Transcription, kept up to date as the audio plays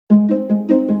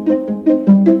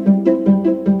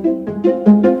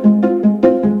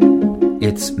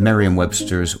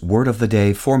Merriam-Webster's Word of the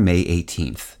Day for May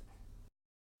 18th.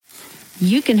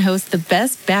 You can host the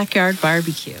best backyard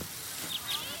barbecue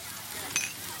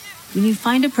when you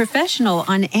find a professional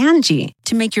on Angie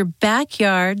to make your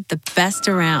backyard the best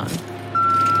around.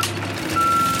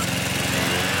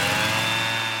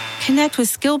 Connect with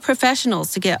skilled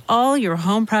professionals to get all your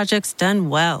home projects done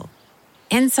well.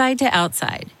 Inside to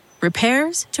outside,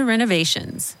 repairs to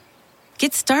renovations.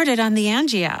 Get started on the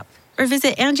Angie app or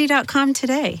visit Angie.com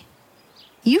today.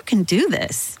 You can do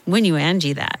this when you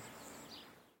Angie that.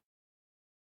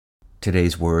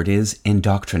 Today's word is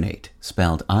indoctrinate,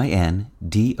 spelled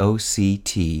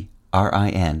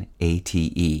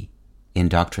I-N-D-O-C-T-R-I-N-A-T-E.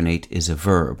 Indoctrinate is a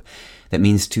verb that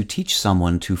means to teach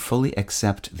someone to fully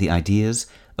accept the ideas,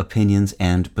 opinions,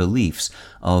 and beliefs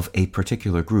of a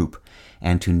particular group,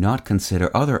 and to not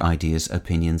consider other ideas,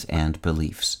 opinions, and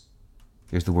beliefs.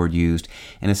 Here's the word used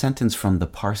in a sentence from The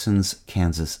Parsons,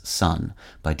 Kansas Sun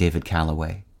by David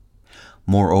Calloway.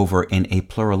 Moreover, in a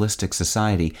pluralistic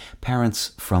society,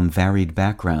 parents from varied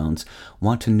backgrounds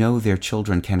want to know their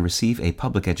children can receive a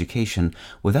public education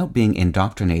without being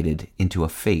indoctrinated into a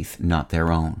faith not their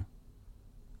own.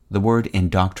 The word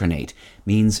indoctrinate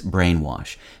means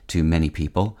brainwash to many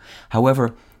people.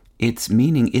 However, its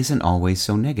meaning isn't always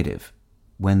so negative.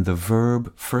 When the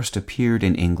verb first appeared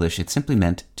in English, it simply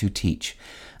meant to teach,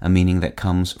 a meaning that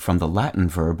comes from the Latin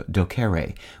verb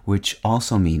docere, which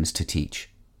also means to teach.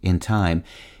 In time,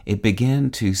 it began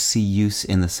to see use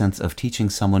in the sense of teaching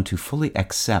someone to fully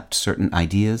accept certain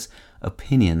ideas,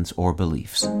 opinions, or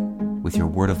beliefs. With your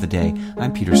Word of the Day,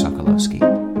 I'm Peter Sokolowski.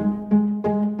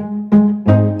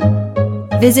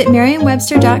 Visit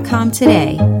Merriam-Webster.com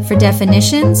today for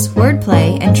definitions,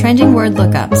 wordplay, and trending word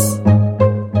lookups.